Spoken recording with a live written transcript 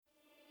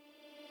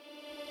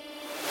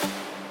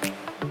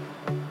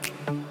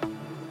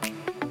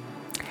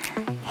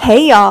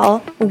Hey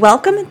y'all,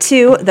 welcome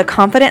to the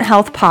Confident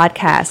Health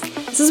Podcast.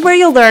 This is where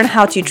you'll learn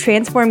how to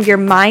transform your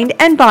mind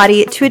and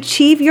body to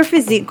achieve your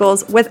physique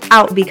goals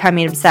without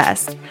becoming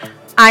obsessed.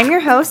 I'm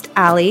your host,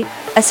 Allie,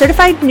 a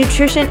certified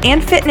nutrition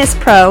and fitness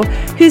pro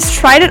who's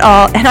tried it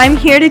all, and I'm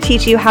here to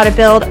teach you how to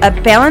build a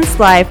balanced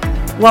life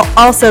while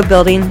also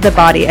building the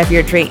body of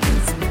your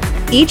dreams.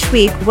 Each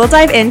week, we'll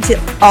dive into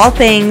all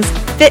things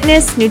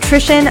fitness,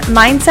 nutrition,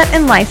 mindset,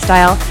 and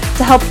lifestyle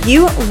to help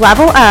you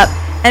level up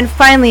and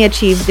finally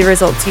achieve the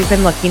results you've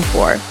been looking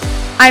for.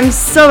 I'm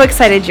so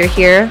excited you're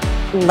here.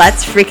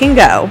 Let's freaking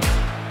go.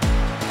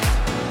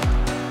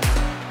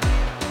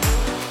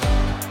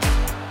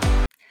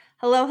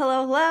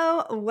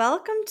 Hello.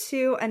 Welcome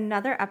to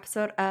another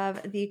episode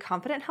of the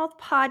Confident Health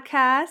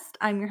Podcast.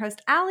 I'm your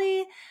host,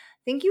 Allie.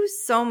 Thank you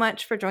so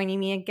much for joining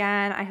me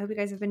again. I hope you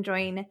guys have been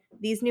enjoying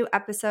these new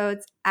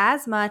episodes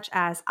as much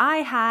as I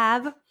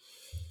have.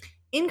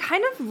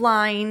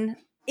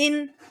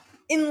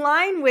 In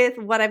line with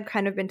what I've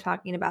kind of been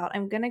talking about,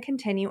 I'm going to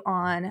continue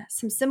on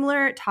some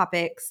similar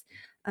topics.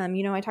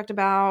 I talked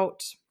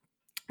about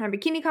our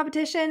bikini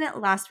competition.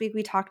 Last week,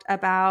 we talked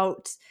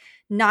about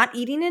not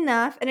eating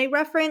enough, and I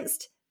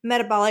referenced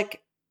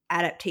metabolic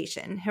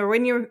adaptation, or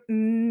when your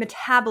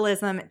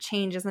metabolism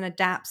changes and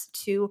adapts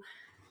to,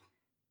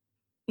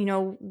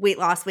 weight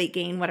loss, weight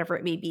gain, whatever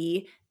it may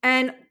be.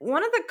 And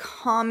one of the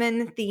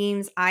common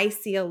themes I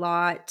see a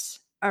lot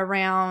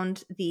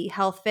around the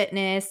health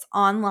fitness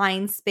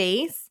online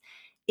space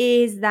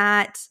is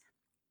that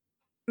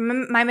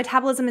my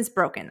metabolism is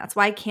broken. That's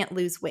why I can't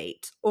lose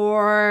weight.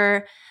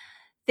 Or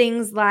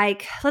things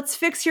like, let's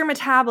fix your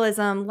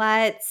metabolism.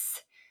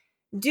 Let's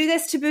do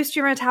this to boost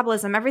your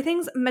metabolism.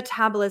 Everything's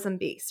metabolism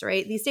based,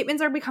 right? These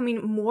statements are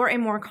becoming more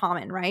and more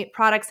common, right?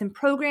 Products and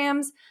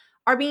programs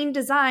are being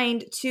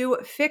designed to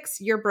fix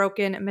your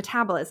broken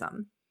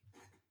metabolism.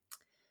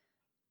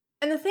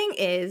 And the thing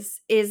is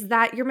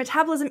that your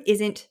metabolism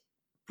isn't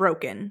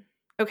broken.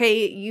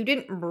 Okay, you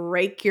didn't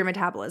break your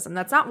metabolism.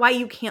 That's not why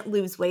you can't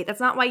lose weight. That's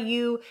not why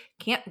you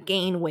can't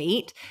gain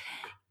weight.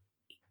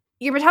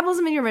 Your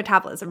metabolism is your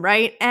metabolism,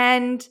 right?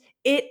 And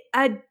it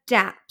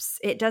adapts.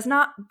 It does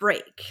not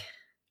break,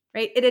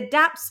 right? It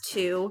adapts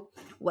to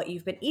what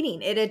you've been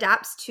eating. It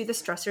adapts to the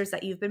stressors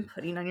that you've been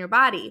putting on your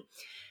body.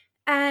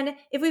 And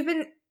if we've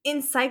been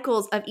in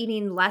cycles of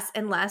eating less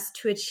and less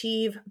to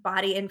achieve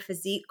body and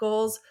physique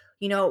goals,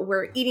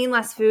 we're eating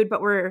less food,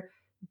 but we're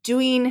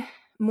doing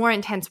more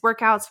intense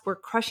workouts. We're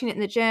crushing it in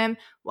the gym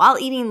while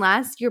eating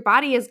less. Your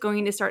body is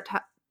going to start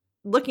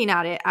looking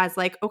at it as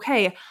like,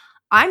 okay,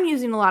 I'm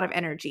using a lot of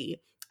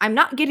energy. I'm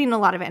not getting a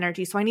lot of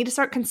energy, so I need to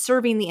start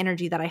conserving the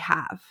energy that I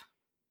have.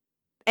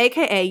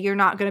 AKA, you're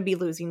not going to be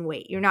losing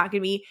weight. You're not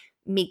going to be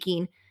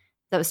making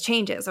those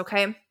changes,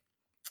 okay?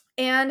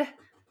 And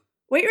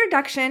weight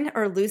reduction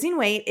or losing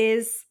weight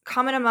is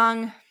common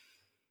among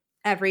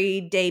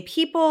everyday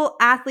people,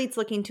 athletes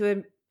looking to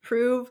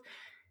improve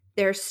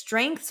their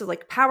strength. So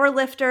like power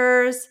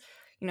lifters,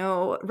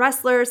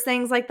 wrestlers,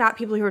 things like that,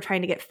 people who are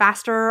trying to get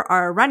faster,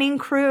 our running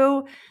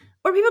crew,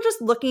 or people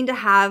just looking to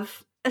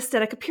have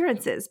aesthetic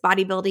appearances,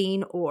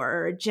 bodybuilding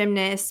or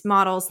gymnasts,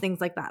 models, things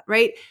like that,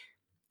 right?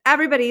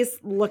 Everybody's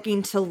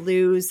looking to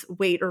lose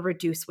weight or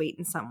reduce weight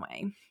in some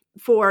way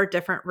for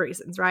different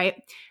reasons,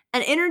 right?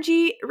 An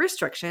energy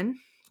restriction,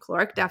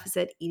 caloric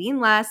deficit,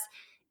 eating less,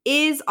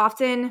 is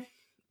often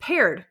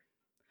paired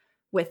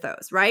with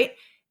those, right?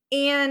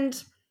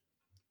 And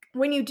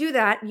when you do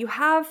that, you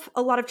have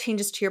a lot of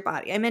changes to your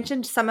body. I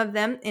mentioned some of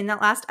them in that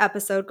last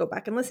episode. Go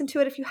back and listen to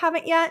it if you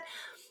haven't yet.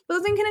 But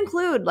those things can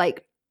include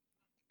like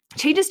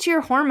changes to your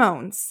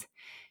hormones,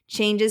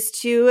 changes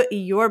to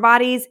your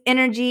body's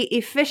energy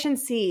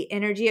efficiency,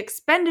 energy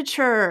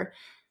expenditure,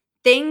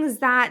 things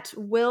that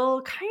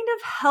will kind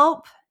of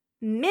help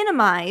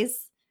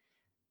minimize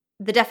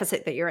the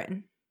deficit that you're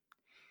in.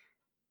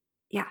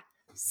 Yeah.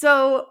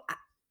 So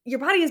your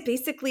body is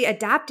basically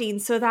adapting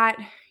so that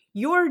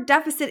your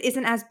deficit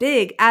isn't as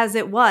big as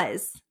it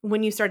was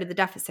when you started the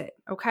deficit,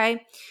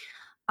 okay?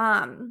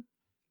 Our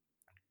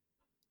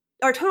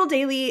total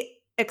daily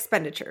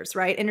expenditures,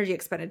 right? Energy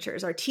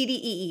expenditures are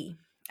TDEE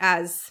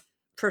as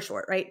for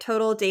short, right?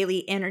 Total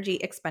daily energy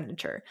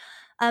expenditure.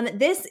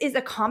 This is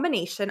a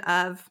combination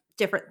of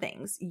different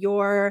things.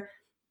 Your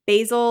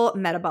basal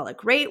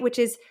metabolic rate, which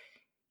is,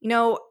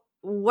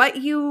 what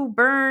you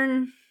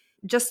burn,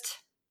 just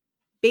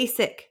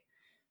basic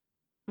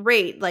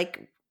rate.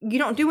 Like you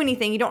don't do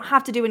anything. You don't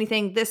have to do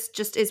anything. This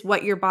just is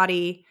what your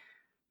body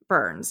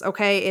burns.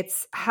 Okay.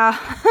 It's how,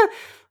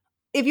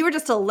 if you were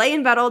just to lay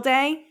in bed all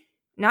day,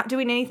 not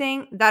doing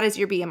anything, that is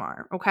your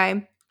BMR.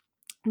 Okay.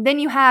 Then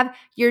you have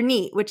your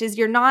NEAT, which is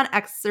your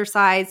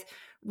non-exercise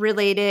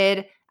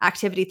related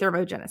activity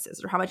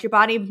thermogenesis, or how much your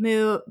body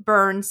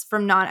burns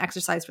from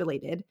non-exercise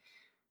related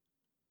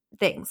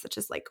things, such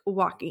as like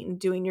walking,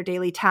 doing your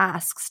daily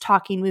tasks,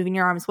 talking, moving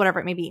your arms, whatever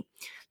it may be.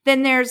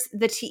 Then there's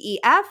the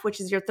TEF, which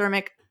is your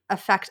thermic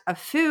effect of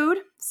food.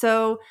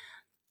 So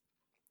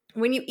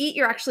when you eat,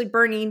 you're actually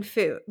burning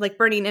food, like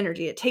burning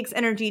energy. It takes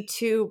energy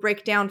to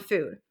break down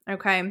food,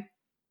 okay?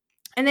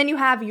 And then you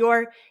have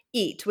your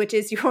EAT, which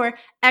is your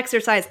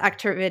exercise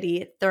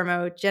activity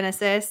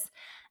thermogenesis.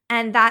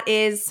 And that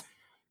is,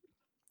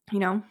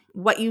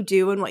 what you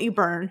do and what you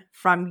burn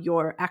from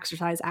your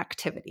exercise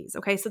activities.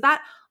 Okay, so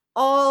that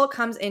all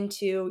comes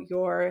into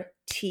your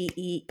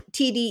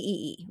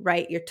TDEE,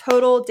 right? Your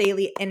total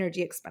daily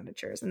energy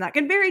expenditures. And that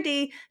can vary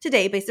day to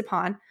day based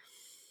upon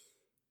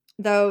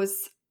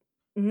those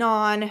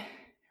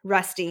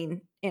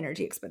non-resting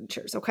energy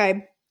expenditures,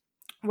 okay?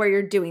 Where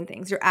you're doing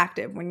things, you're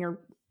active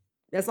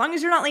as long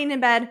as you're not laying in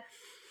bed,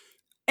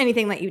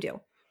 anything that you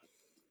do.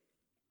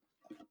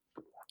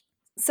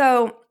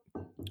 So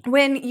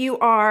when you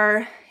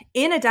are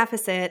in a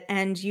deficit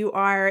and you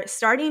are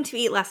starting to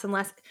eat less and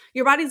less,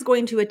 your body's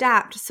going to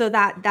adapt so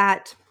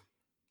that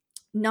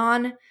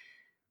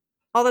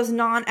all those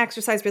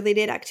non-exercise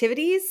related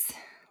activities,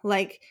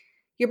 like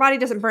your body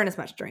doesn't burn as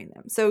much during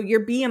them. So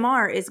your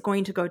BMR is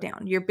going to go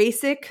down. Your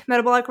basic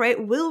metabolic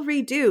rate will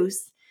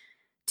reduce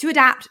to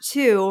adapt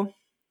to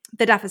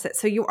the deficit.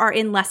 So you are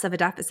in less of a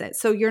deficit.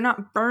 So you're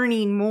not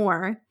burning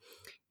more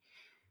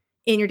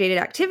in your daily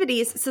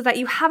activities so that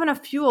you have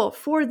enough fuel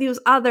for those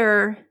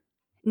other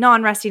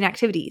non-resting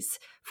activities.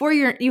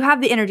 You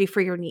have the energy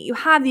for your NEAT. You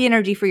have the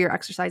energy for your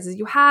exercises.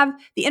 You have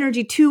the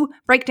energy to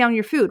break down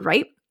your food,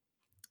 right?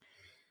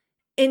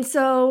 And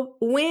so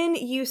when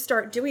you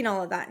start doing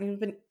all of that and you've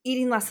been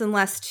eating less and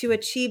less to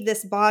achieve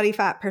this body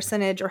fat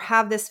percentage or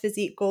have this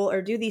physique goal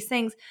or do these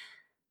things,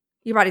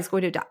 your body's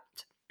going to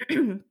adapt,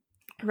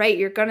 right?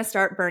 You're going to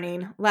start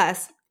burning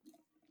less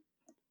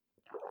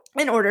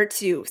in order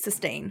to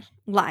sustain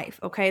life,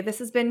 okay? This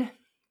has been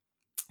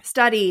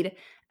studied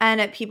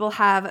and people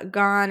have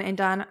gone and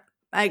done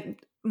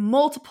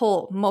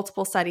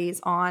multiple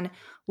studies on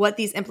what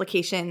these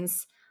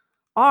implications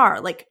are.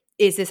 Like,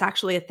 is this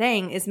actually a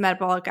thing? Is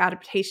metabolic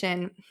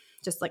adaptation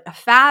just like a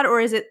fad, or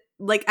is it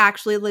like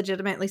actually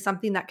legitimately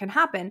something that can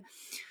happen?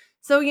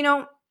 So,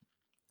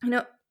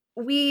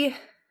 we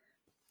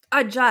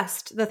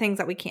adjust the things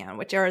that we can,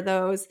 which are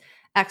those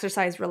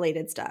exercise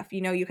related stuff.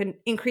 You can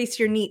increase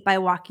your NEAT by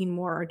walking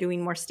more or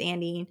doing more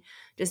standing,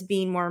 just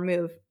being more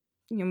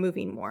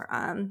moving more.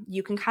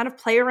 You can kind of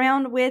play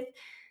around with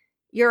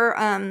your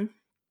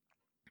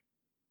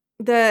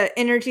the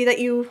energy that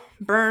you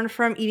burn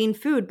from eating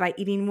food by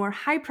eating more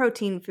high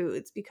protein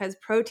foods, because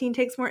protein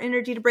takes more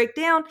energy to break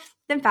down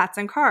than fats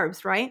and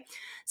carbs, right?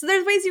 So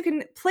there's ways you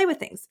can play with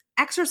things.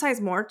 Exercise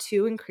more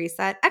to increase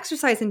that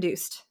exercise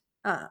induced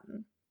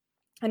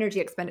energy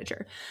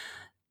expenditure.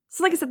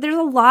 So like I said, there's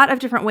a lot of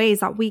different ways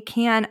that we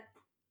can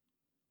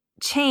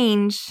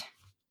change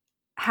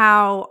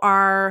how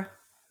our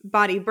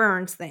body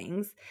burns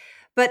things.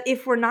 But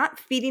if we're not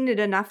feeding it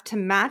enough to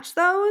match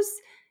those,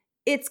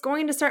 it's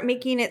going to start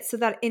making it so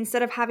that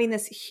instead of having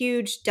this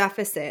huge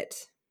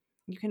deficit,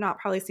 you cannot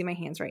probably see my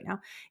hands right now,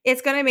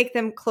 it's going to make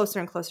them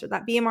closer and closer.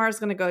 That BMR is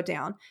going to go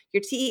down.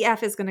 Your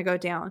TEF is going to go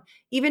down.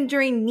 Even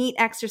during NEAT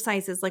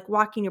exercises like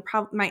walking, you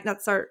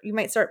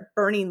might start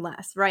burning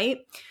less, right?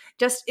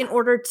 Just in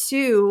order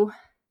to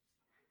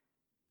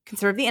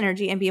conserve the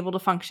energy and be able to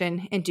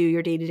function and do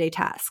your day-to-day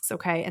tasks,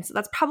 okay? And so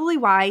that's probably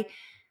why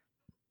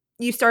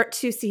you start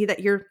to see that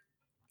you're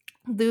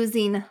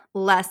losing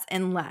less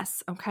and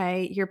less,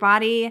 okay? Your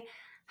body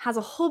has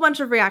a whole bunch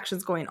of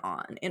reactions going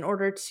on in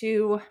order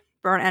to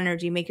burn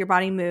energy, make your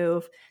body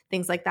move,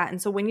 things like that.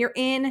 And so when you're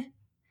in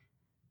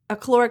a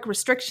caloric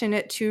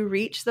restriction to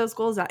reach those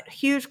goals, that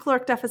huge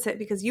caloric deficit,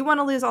 because you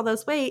want to lose all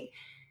those weight,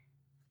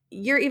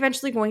 you're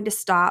eventually going to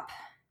stop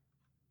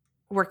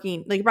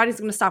working. Like, your body's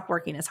going to stop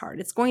working as hard.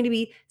 It's going to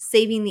be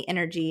saving the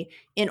energy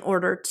in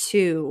order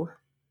to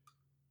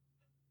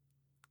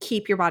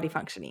keep your body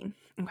functioning,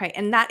 okay?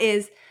 And that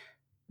is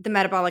the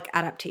metabolic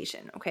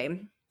adaptation,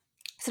 okay?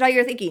 So now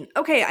you're thinking,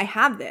 okay, I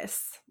have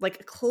this.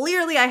 Like,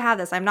 clearly I have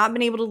this. I've not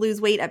been able to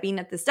lose weight at being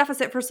at this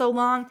deficit for so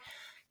long.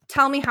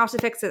 Tell me how to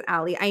fix it,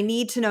 Allie. I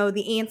need to know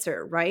the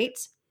answer, right?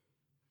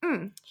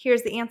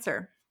 Here's the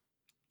answer.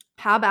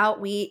 How about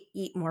we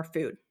eat more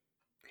food?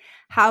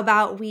 How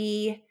about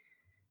we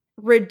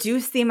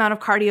reduce the amount of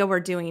cardio we're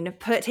doing?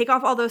 Take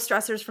off all those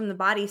stressors from the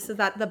body so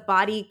that the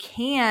body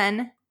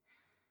can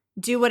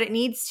do what it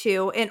needs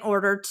to in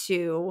order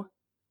to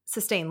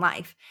sustain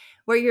life,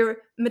 where your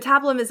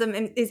metabolism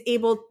is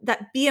able,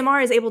 that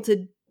BMR is able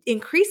to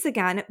increase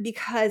again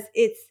because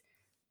it's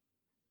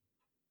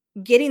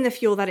getting the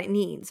fuel that it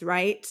needs,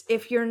 right?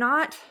 If you're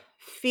not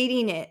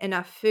feeding it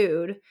enough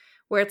food,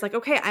 where it's like,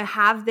 okay, I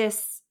have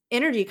this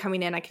energy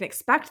coming in, I can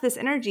expect this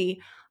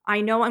energy, I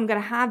know I'm going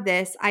to have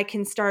this, I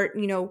can start,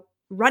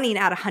 running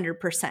at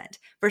 100%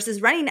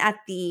 versus running at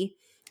the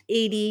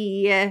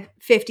 80,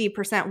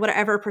 50%,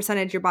 whatever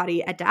percentage your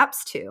body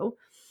adapts to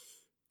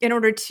in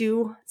order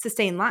to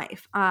sustain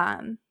life.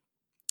 And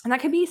that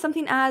can be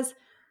something as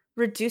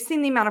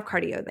reducing the amount of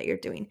cardio that you're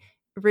doing,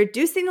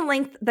 reducing the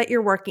length that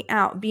you're working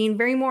out, being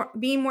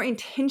more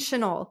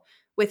intentional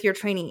with your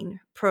training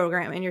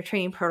program and your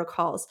training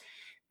protocols,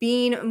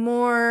 being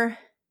more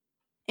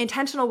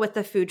intentional with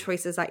the food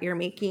choices that you're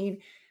making,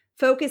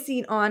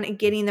 focusing on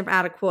getting the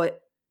adequate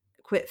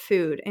quit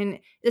food. And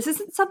this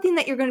isn't something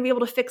that you're going to be able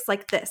to fix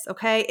like this,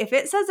 okay? If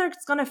it says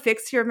it's going to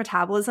fix your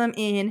metabolism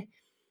in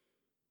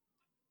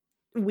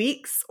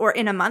weeks or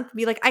in a month,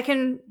 be like, I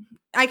can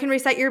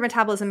reset your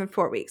metabolism in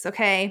 4 weeks,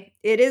 okay?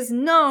 It is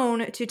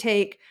known to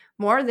take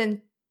more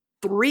than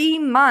 3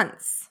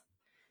 months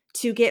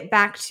to get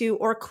back to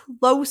or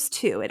close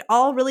to. It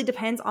all really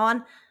depends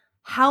on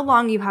how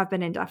long you have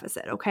been in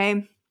deficit,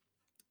 okay?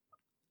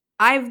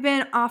 I've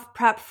been off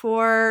prep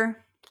for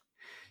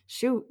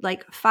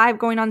like 5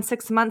 going on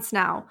 6 months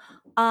now.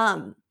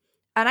 And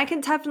I can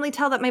definitely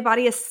tell that my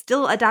body is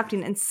still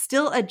adapting and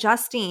still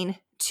adjusting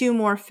to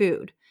more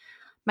food.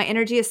 My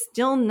energy is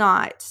still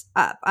not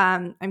up.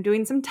 I'm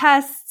doing some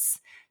tests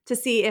to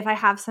see if I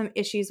have some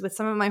issues with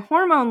some of my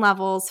hormone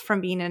levels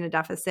from being in a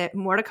deficit.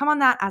 More to come on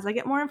that as I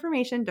get more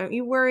information. Don't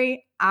you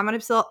worry. I'm going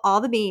to spill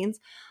all the beans.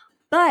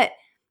 But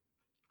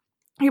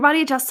your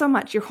body adjusts so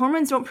much. Your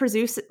hormones don't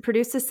produce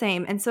the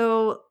same. And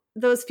so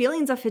those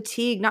feelings of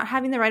fatigue, not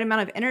having the right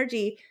amount of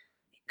energy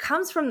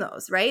comes from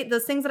those, right?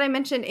 Those things that I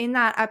mentioned in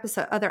that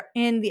episode,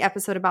 in the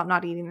episode about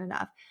not eating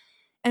enough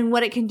and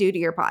what it can do to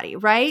your body,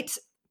 right?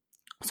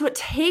 So it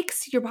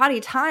takes your body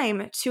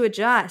time to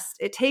adjust.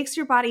 It takes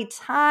your body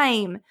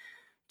time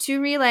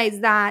to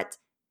realize that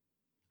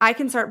I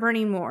can start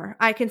burning more.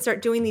 I can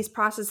start doing these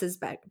processes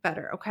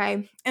better,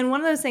 okay? And one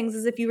of those things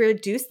is if you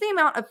reduce the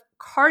amount of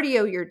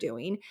cardio you're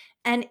doing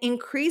and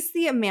increase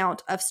the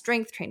amount of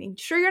strength training,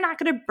 sure, you're not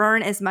going to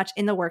burn as much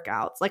in the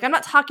workouts. Like I'm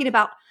not talking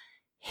about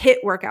HIIT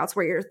workouts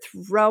where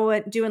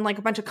you're doing like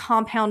a bunch of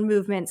compound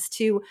movements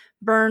to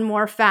burn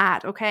more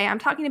fat, okay? I'm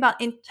talking about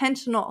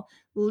intentional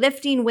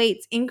lifting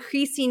weights,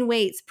 increasing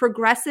weights,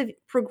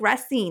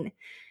 progressing,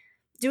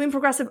 doing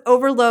progressive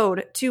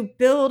overload to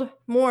build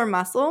more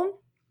muscle.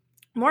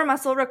 More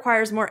muscle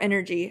requires more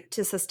energy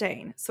to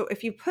sustain. So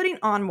if you're putting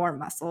on more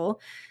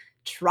muscle,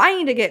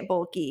 trying to get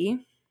bulky,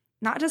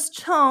 not just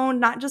toned,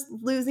 not just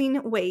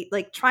losing weight,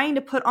 like trying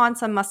to put on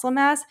some muscle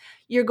mass,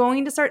 you're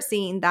going to start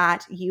seeing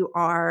that you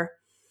are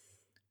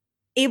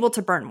able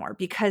to burn more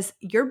because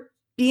your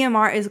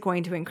BMR is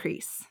going to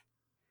increase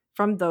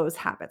from those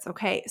habits,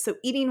 okay? So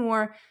eating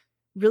more,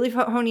 really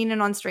honing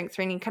in on strength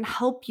training can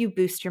help you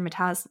boost your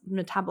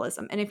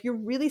metabolism. And if you're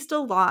really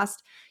still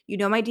lost, you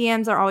know my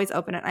DMs are always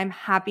open and I'm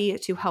happy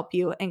to help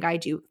you and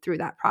guide you through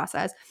that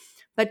process.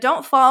 But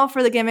don't fall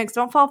for the gimmicks,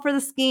 don't fall for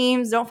the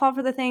schemes, don't fall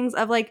for the things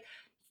of like,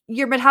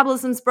 your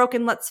metabolism's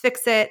broken, let's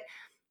fix it.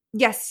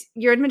 Yes,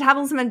 your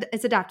metabolism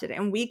is adapted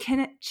and we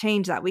can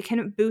change that. We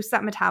can boost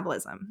that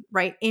metabolism,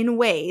 right? In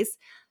ways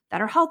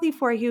that are healthy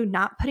for you,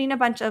 not putting a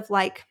bunch of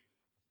like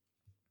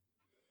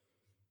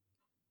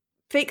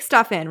fake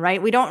stuff in,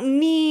 right? We don't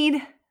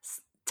need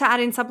to add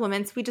in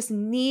supplements. We just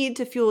need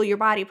to fuel your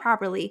body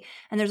properly.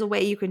 And there's a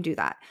way you can do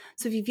that.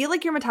 So if you feel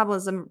like your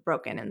metabolism is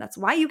broken and that's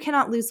why you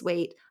cannot lose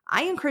weight,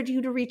 I encourage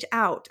you to reach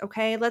out,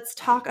 okay? Let's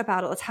talk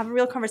about it. Let's have a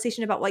real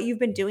conversation about what you've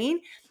been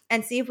doing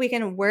and see if we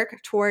can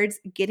work towards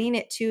getting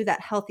it to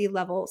that healthy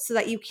level so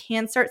that you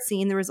can start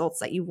seeing the results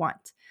that you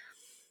want.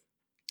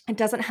 It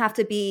doesn't have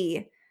to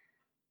be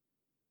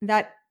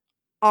that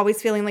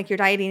always feeling like you're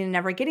dieting and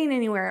never getting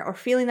anywhere or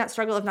feeling that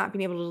struggle of not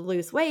being able to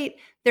lose weight.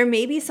 There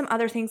may be some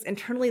other things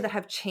internally that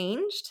have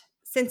changed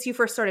since you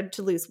first started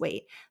to lose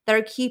weight that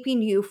are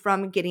keeping you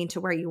from getting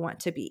to where you want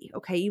to be,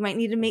 okay? You might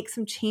need to make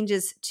some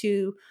changes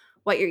to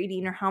what you're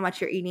eating or how much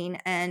you're eating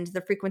and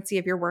the frequency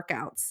of your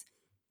workouts.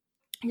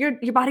 Your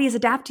body is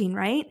adapting,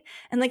 right?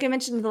 And like I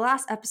mentioned in the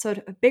last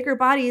episode, bigger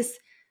bodies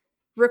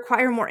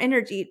require more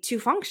energy to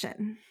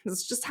function.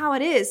 It's just how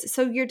it is.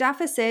 So your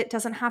deficit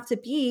doesn't have to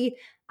be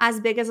as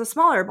big as a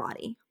smaller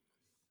body.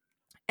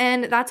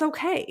 And that's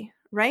okay,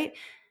 right?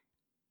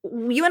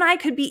 You and I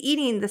could be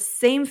eating the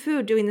same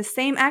food, doing the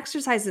same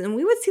exercises, and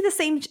we would see the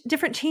same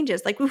different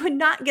changes. Like we would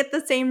not get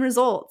the same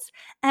results.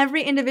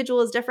 Every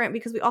individual is different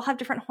because we all have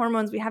different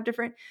hormones. We have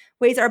different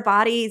ways our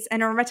bodies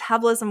and our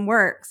metabolism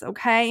works,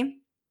 okay?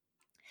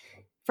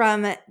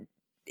 From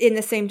in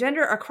the same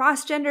gender,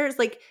 across genders,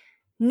 like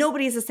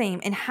nobody's the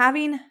same. And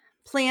having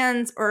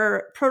plans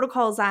or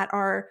protocols that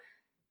are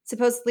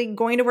supposedly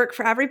going to work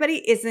for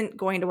everybody isn't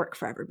going to work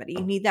for everybody.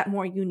 You need that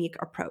more unique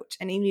approach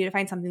and you need to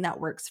find something that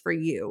works for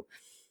you.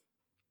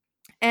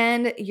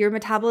 And your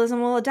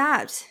metabolism will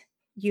adapt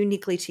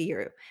uniquely to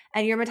you.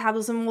 And your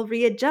metabolism will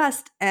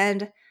readjust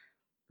and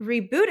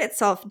reboot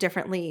itself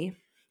differently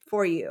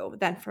for you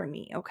than for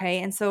me,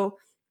 okay? And so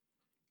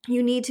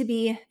you need to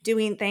be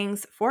doing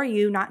things for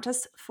you, not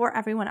just for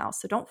everyone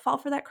else. So don't fall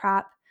for that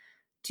crap.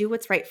 Do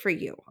what's right for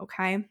you,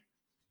 okay?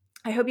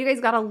 I hope you guys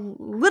got a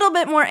little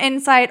bit more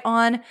insight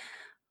on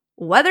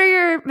whether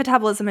your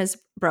metabolism is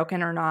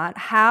broken or not,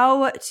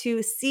 how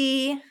to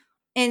see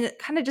and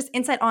kind of just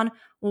insight on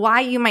why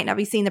you might not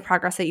be seeing the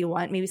progress that you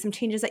want, maybe some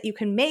changes that you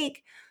can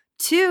make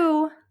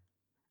to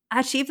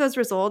achieve those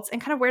results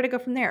and kind of where to go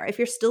from there. If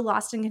you're still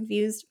lost and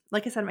confused,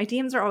 like I said, my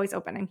DMs are always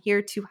open. I'm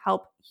here to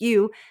help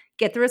you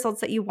get the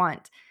results that you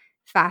want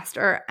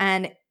faster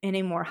and in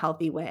a more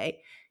healthy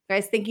way.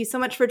 Guys, thank you so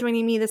much for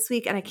joining me this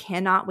week, and I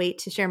cannot wait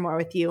to share more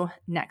with you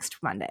next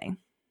Monday.